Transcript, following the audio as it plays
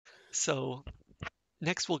So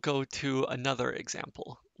next we'll go to another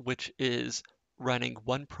example, which is running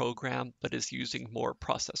one program but is using more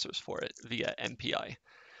processors for it via MPI.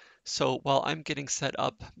 So while I'm getting set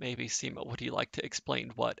up, maybe Sima, would you like to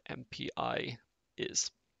explain what MPI is?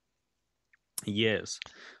 Yes.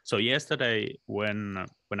 So yesterday, when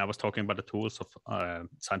I was talking about the tools of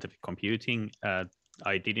scientific computing,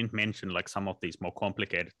 I didn't mention like some of these more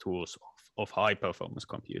complicated tools of high performance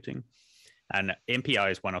computing. And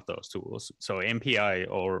MPI is one of those tools. So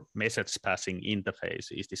MPI, or message passing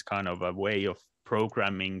interface, is this kind of a way of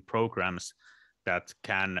programming programs that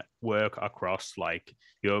can work across, like,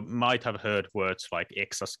 you might have heard words like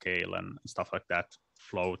exascale and stuff like that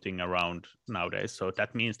floating around nowadays. So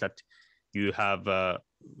that means that you have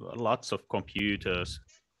lots of computers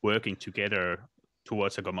working together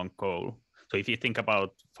towards a common goal. So if you think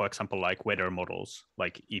about, for example, like weather models,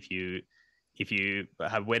 like if you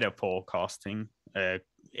have weather forecasting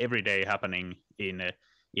every day happening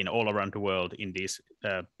in all around the world in these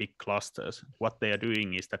big clusters, what they are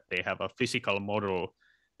doing is that they have a physical model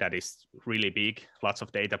that is really big, lots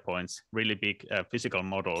of data points, really big physical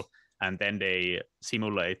model, and then they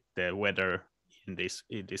simulate the weather in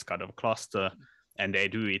this kind of cluster, and they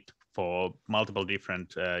do it for multiple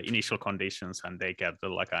different initial conditions, and they get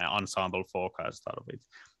like an ensemble forecast out of it.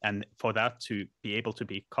 And for that to be able to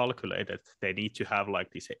be calculated, they need to have like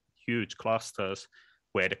these huge clusters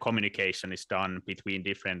where the communication is done between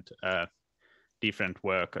different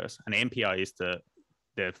workers. And MPI is the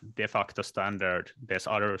de facto standard. There's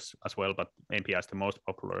others as well, but MPI is the most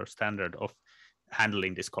popular standard of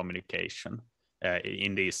handling this communication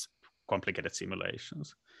in these complicated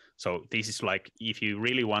simulations. So this is like, if you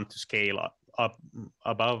really want to scale up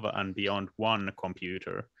above and beyond one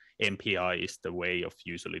computer, MPI is the way of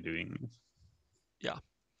usually doing it. Yeah.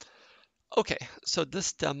 Okay, so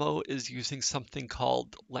this demo is using something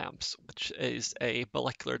called LAMPS, which is a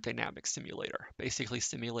molecular dynamics simulator, basically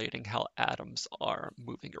simulating how atoms are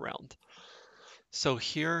moving around. So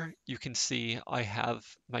here you can see I have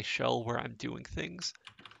my shell where I'm doing things,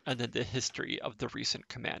 and then the history of the recent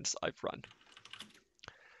commands I've run.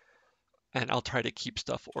 And I'll try to keep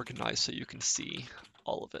stuff organized so you can see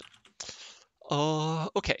all of it.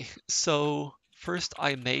 Okay, so first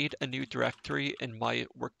I made a new directory in my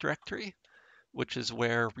work directory, which is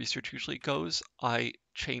where research usually goes. I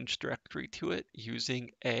changed directory to it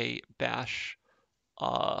using a bash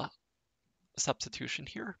uh, substitution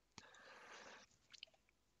here.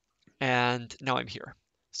 And now I'm here.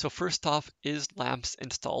 So first off, is lamps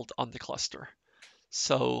installed on the cluster?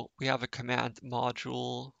 So we have a command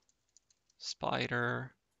module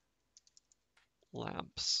spider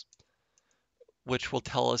lamps, which will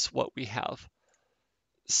tell us what we have.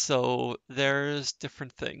 So there's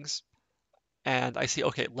different things. And I see,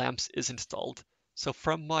 okay, lamps is installed. So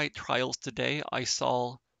from my trials today, I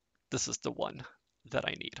saw this is the one that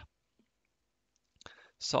I need.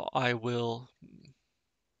 So I will,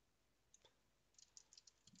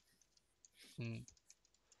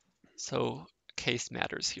 so case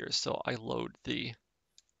matters here. So I load the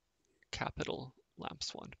capital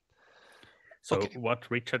lamps one. So Okay, what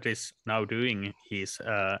Richard is now doing, he's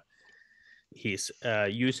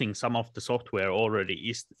using some of the software already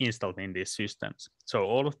is installed in these systems. So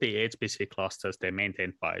all of the HPC clusters, they're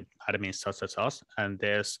maintained by admins such as us, and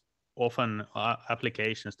there's often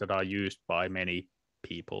applications that are used by many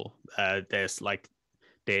people. There's like,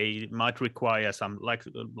 they might require some, like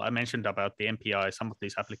I mentioned about the MPI, some of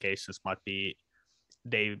these applications might be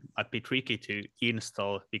tricky to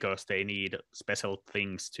install because they need special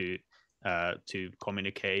things to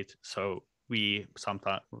communicate. So we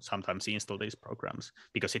sometimes install these programs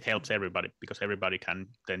because it helps everybody, because everybody can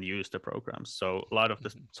then use the programs. So a lot of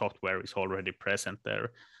the software is already present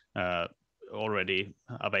there, already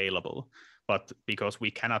available. But because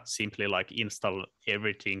we cannot simply like install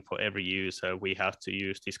everything for every user, we have to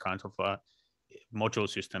use these kinds of module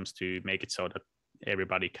systems to make it so that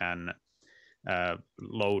everybody can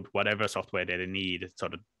load whatever software they need, so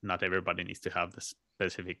that not everybody needs to have the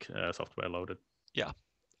specific software loaded. yeah,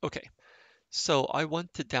 okay. So I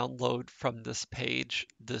want to download from this page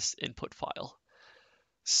this input file.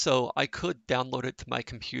 So I could download it to my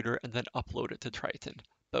computer and then upload it to Triton,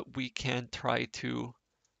 but we can try to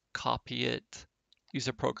copy it, use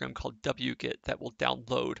a program called wget that will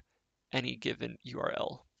download any given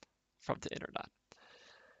URL from the internet.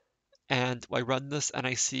 And I run this and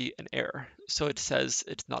I see an error. So it says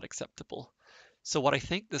it's not acceptable. So what I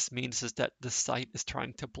think this means is that the site is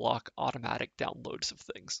trying to block automatic downloads of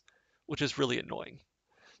things, which is really annoying.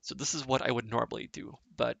 So this is what I would normally do,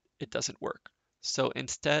 but it doesn't work. So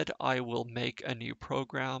instead, I will make a new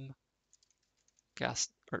program,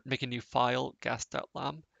 or make a new file,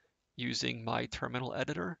 gas.lam, using my terminal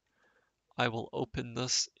editor. I will open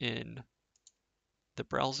this in the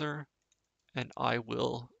browser and I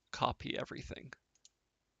will copy everything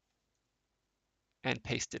and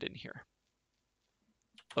paste it in here.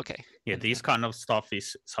 Okay. Yeah, and this then, kind of stuff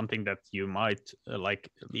is something that you might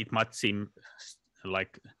it might seem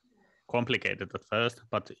like complicated at first,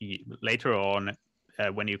 but later on,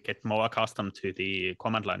 when you get more accustomed to the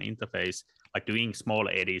command line interface, like doing small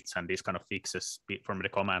edits and these kind of fixes from the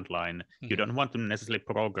command line, you don't want to necessarily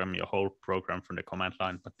program your whole program from the command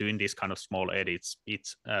line, but doing these kind of small edits,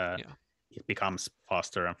 yeah. it becomes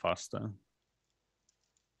faster and faster.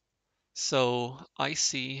 So I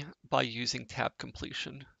see by using tab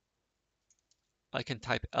completion, I can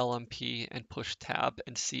type LMP and push tab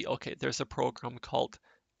and see, okay, there's a program called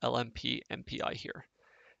LMP MPI here.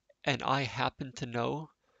 And I happen to know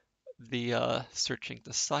via searching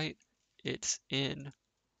the site, it's in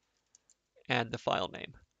and the file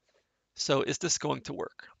name. So is this going to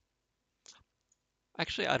work?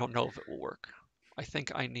 Actually, I don't know if it will work. I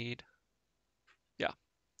think I need, yeah,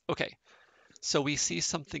 okay. So we see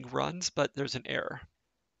something runs, but there's an error.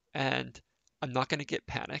 And I'm not going to get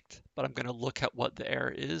panicked, but I'm going to look at what the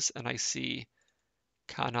error is, and I see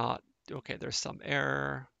cannot, okay, there's some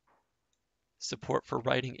error. Support for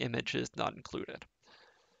writing images not included.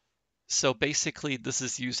 So basically, this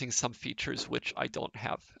is using some features which I don't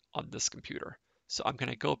have on this computer. So I'm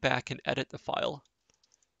going to go back and edit the file,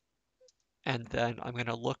 and then I'm going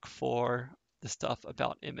to look for the stuff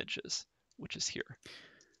about images, which is here.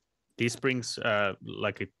 This brings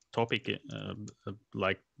like a topic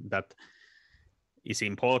like that is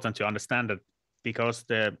important to understand, that because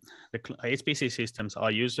the HPC systems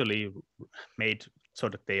are usually made so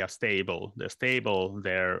that they are stable. They're stable,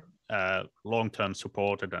 they're long-term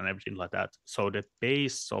supported and everything like that. So the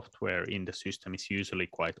base software in the system is usually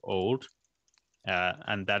quite old.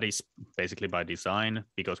 And that is basically by design,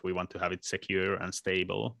 because we want to have it secure and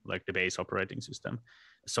stable, like the base operating system.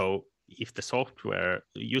 So if the software,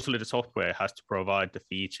 usually the software has to provide the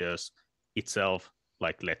features itself,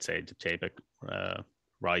 like let's say the JPEG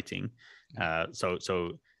writing. So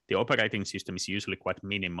the operating system is usually quite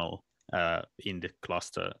minimal in the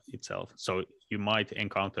cluster itself. So you might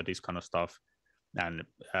encounter this kind of stuff, and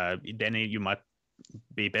then you might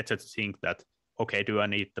be better to think that, okay, do I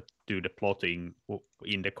need to do the plotting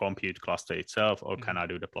in the compute cluster itself, or can I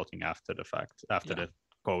do the plotting after the fact, after the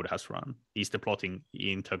code has run? Is the plotting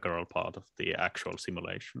integral part of the actual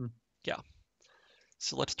simulation? Yeah.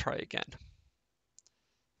 So let's try again.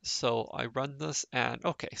 So I run this and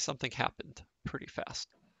okay, something happened pretty fast.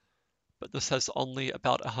 But this has only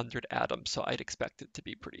about 100 atoms, so I'd expect it to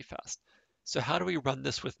be pretty fast. So how do we run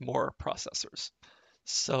this with more processors?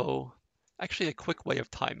 So actually a quick way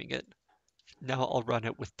of timing it. Now I'll run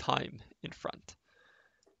it with time in front.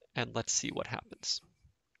 And let's see what happens.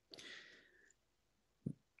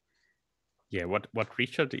 Yeah, what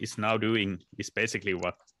Richard is now doing is basically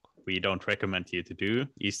what we don't recommend you to do,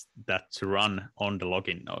 is that to run on the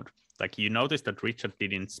login node. Like, you notice that Richard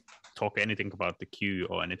didn't talk anything about the queue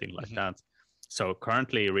or anything like that. So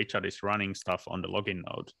currently Richard is running stuff on the login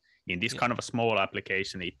node. In this kind of a small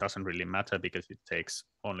application, it doesn't really matter because it takes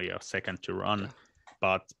only a second to run.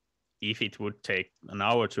 But if it would take an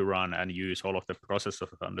hour to run and use all of the processors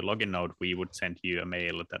on the login node, we would send you a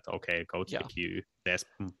mail that, okay, go to the queue. There's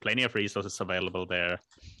plenty of resources available there.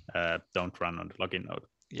 Don't run on the login node.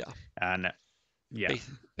 Yeah. And yeah.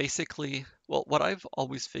 Basically, well, what I've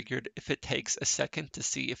always figured, if it takes a second to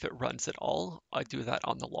see if it runs at all, I do that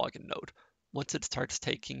on the login node. Once it starts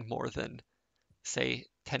taking more than, say,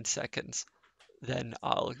 10 seconds, then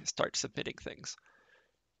I'll start submitting things.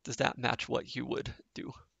 Does that match what you would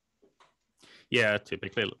do? Yeah,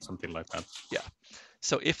 typically something like that. Yeah.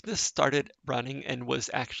 So if this started running and was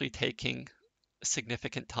actually taking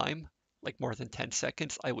significant time, like more than 10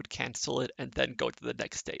 seconds, I would cancel it and then go to the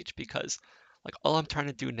next stage, because like all I'm trying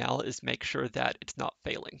to do now is make sure that it's not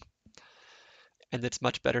failing. And it's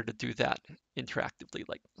much better to do that interactively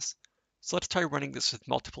like this. So let's try running this with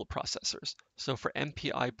multiple processors. So for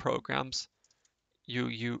MPI programs,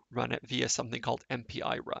 you run it via something called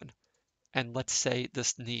MPI run. And let's say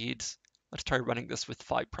this needs, let's try running this with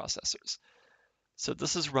 5 processors. So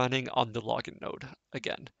this is running on the login node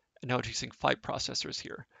again. And now it's using 5 processors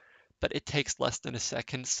here. But it takes less than a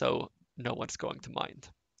second, so no one's going to mind.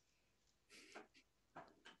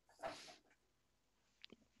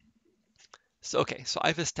 So okay, so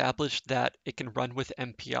I've established that it can run with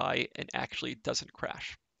MPI and actually doesn't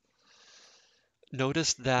crash.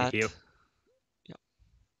 Notice that,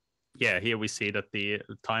 yeah, here we see that the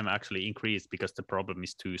time actually increased because the problem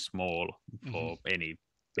is too small for any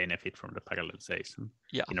benefit from the parallelization.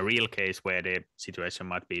 Yeah. In a real case where the situation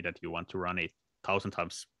might be that you want to run a 1,000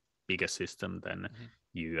 times bigger system, then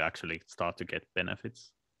you actually start to get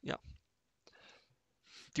benefits. Yeah.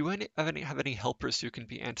 Do you have any helpers who can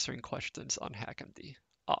be answering questions on HackMD?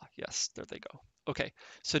 Ah, yes, there they go. Okay,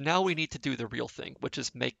 so now we need to do the real thing, which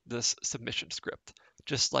is make this submission script,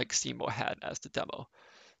 just like Simo had as the demo.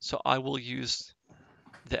 So I will use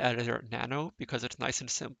the editor Nano because it's nice and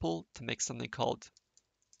simple to make something called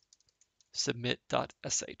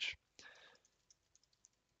submit.sh.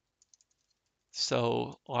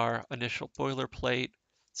 So our initial boilerplate,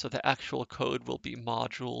 so the actual code will be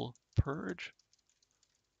module purge.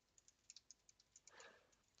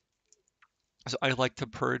 So I like to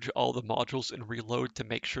purge all the modules and reload to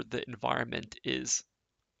make sure the environment is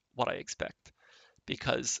what I expect,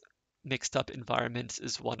 because mixed up environments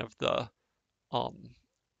is one of the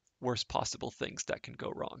worst possible things that can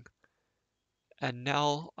go wrong. And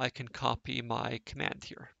now I can copy my command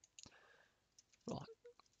here. Well,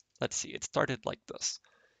 let's see, it started like this.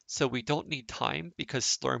 So we don't need time because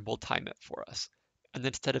Slurm will time it for us. And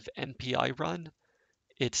instead of MPI run,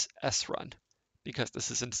 it's srun because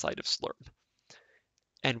this is inside of Slurm.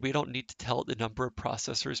 And we don't need to tell it the number of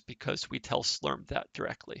processors because we tell Slurm that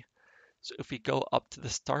directly. So if we go up to the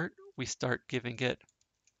start, we start giving it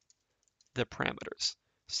the parameters.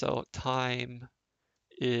 So time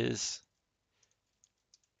is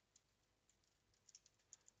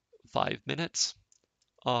 5 minutes.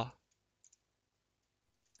 You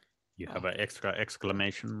have an extra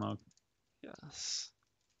exclamation mark. Yes.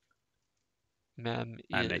 Mem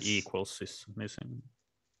And the is equals is missing.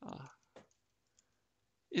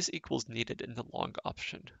 Is equals needed in the long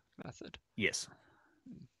option method. Yes.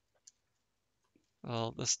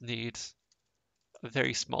 Well, this needs a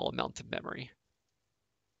very small amount of memory.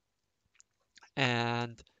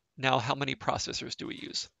 And now how many processors do we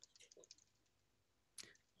use?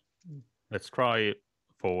 Let's try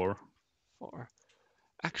 4. 4.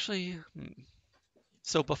 Actually,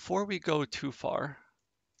 so before we go too far,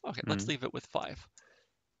 okay, let's leave it with 5.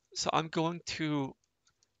 So I'm going to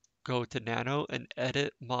go to Nano and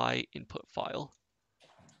edit my input file.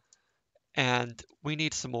 And we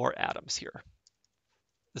need some more atoms here.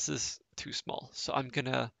 This is too small. So I'm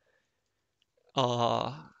gonna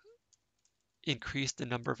increase the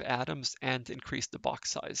number of atoms and increase the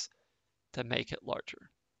box size to make it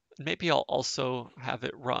larger. Maybe I'll also have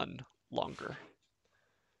it run longer,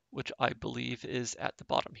 which I believe is at the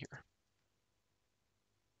bottom here.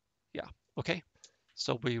 Yeah, okay.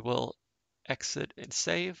 So we will exit and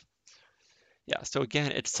save. Yeah, so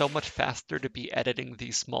again, it's so much faster to be editing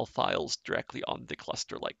these small files directly on the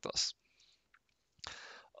cluster like this.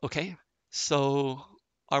 Okay, so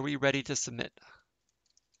are we ready to submit?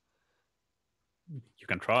 You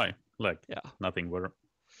can try. Like, Yeah, nothing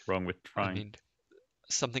wrong with I trying. mean,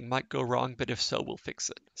 something might go wrong, but if so, we'll fix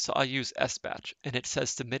it. So I use sbatch, and it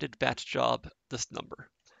says submitted batch job, this number.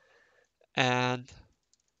 And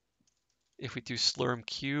if we do slurm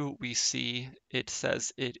q, we see it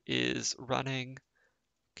says it is running.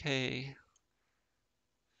 Okay.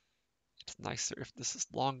 It's nicer if this is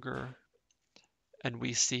longer. And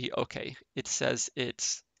we see, okay, it says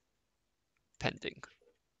it's pending.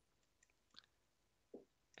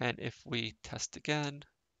 And if we test again,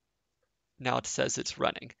 now it says it's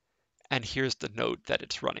running. And here's the node that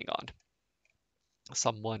it's running on.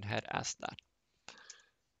 Someone had asked that.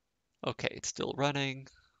 Okay, it's still running.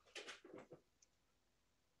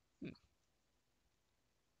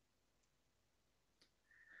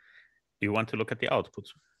 Do you want to look at the outputs?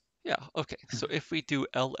 Yeah, okay. So if we do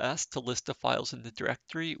ls to list the files in the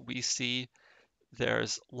directory, we see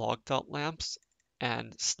there's log.lamps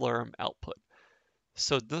and slurm output.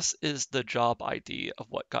 So this is the job ID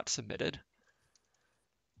of what got submitted.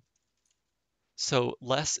 So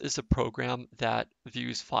less is a program that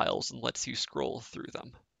views files and lets you scroll through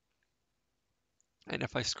them. And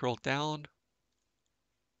if I scroll down,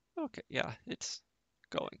 okay, yeah, it's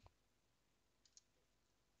going.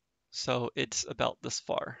 So it's about this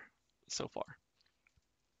far so far.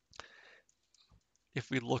 If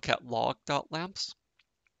we look at log.lamps,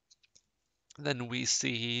 then we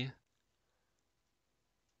see,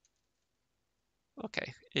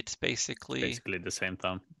 okay, it's basically the same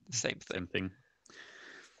time. the same thing. Same thing.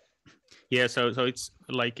 Yeah, so it's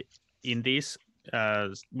like in this,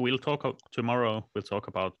 we'll talk tomorrow. We'll talk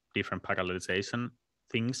about different parallelization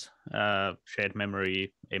things, shared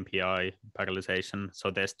memory, MPI, parallelization.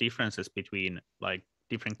 So there's differences between like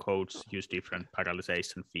different codes use different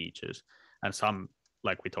parallelization features, and some,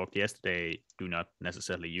 like we talked yesterday, do not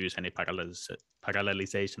necessarily use any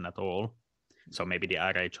parallelization at all. So maybe the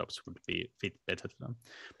array jobs would be fit better to them.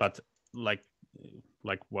 But like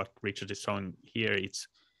what Richard is showing here,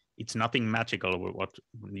 it's nothing magical what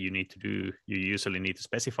you need to do. You usually need to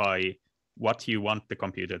specify what you want the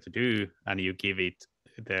computer to do, and you give it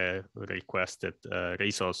the requested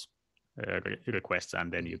resource requests,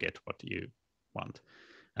 and then you get what you want.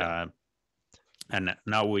 Yeah. And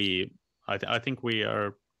now I think we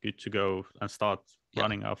are good to go and start Yeah.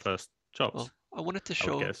 running our first jobs. Well, I wanted to I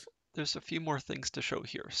would show, guess. there's a few more things to show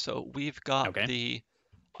here. So we've got Okay.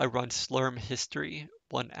 I run Slurm history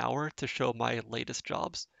 1 hour to show my latest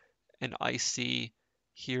jobs. And I see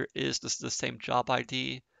here this is the same job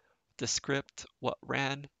ID, the script, what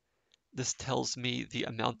ran. This tells me the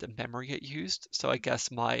amount of memory it used. So I guess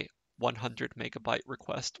my 100 megabyte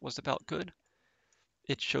request was about good.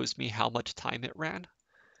 It shows me how much time it ran.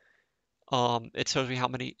 It shows me how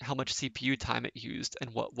much CPU time it used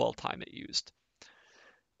and what well time it used.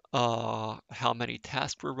 How many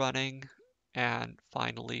tasks were running, and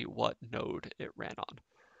finally what node it ran on.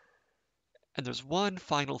 And there's one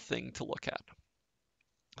final thing to look at.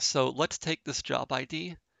 So let's take this job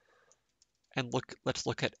ID and let's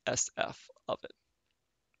look at SF of it.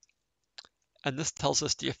 And this tells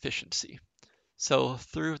us the efficiency. So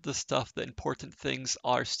through the stuff, the important things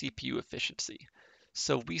are CPU efficiency.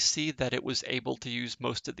 So we see that it was able to use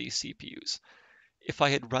most of these CPUs. If I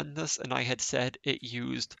had run this and I had said it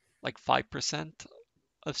used like 5%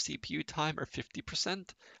 of CPU time or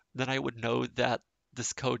 50%, then I would know that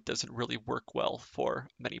this code doesn't really work well for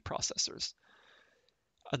many processors.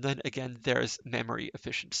 And then again, there's memory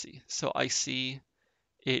efficiency. So I see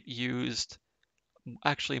it used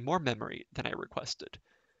actually more memory than I requested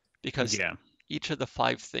because Yeah. each of the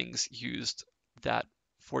 5 things used that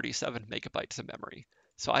 47 megabytes of memory.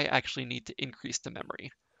 So I actually need to increase the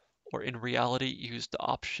memory, or in reality, use the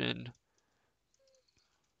option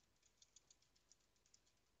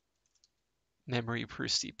memory per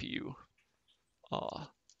CPU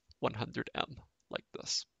 100M, like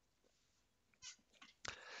this.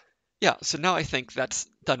 Yeah, so now I think that's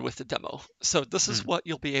done with the demo. So this is Mm. what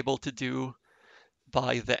you'll be able to do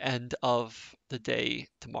by the end of the day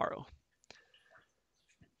tomorrow.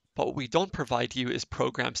 But what we don't provide you is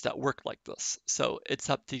programs that work like this. So it's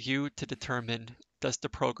up to you to determine, does the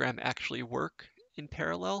program actually work in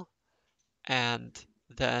parallel, and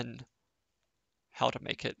then how to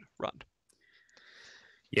make it run.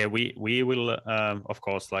 Yeah, we will of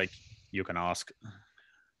course, like, you can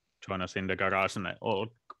join us in the garage and or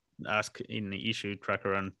ask in the issue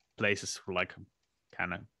tracker and places like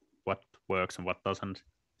kind of what works and what doesn't.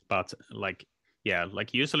 But like, yeah,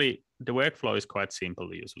 like usually the workflow is quite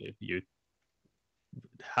simple. Usually you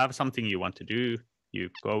have something you want to do, you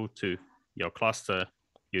go to your cluster,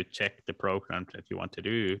 you check the program that you want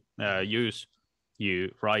to use,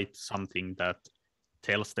 you write something that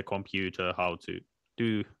tells the computer how to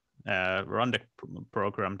do run the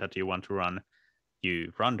program that you want to run.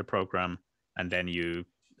 You run the program, and then you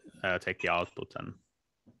take the output, and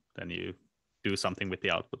then you do something with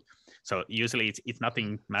the output. So usually it's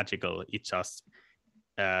nothing magical. It's just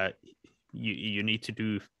you need to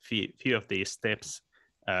do few of these steps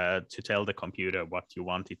to tell the computer what you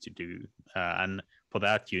want it to do, and for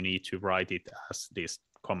that you need to write it as this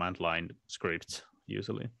command line script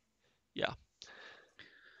usually. Yeah.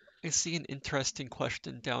 I see an interesting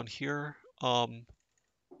question down here.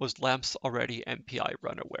 Was LAMPS already MPI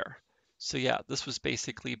run aware? So yeah, this was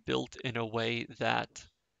basically built in a way that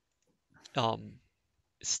um,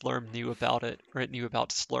 Slurm knew about it, or it knew about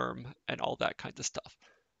Slurm and all that kind of stuff,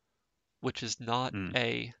 which is not Mm.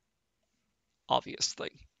 a obvious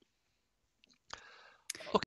thing.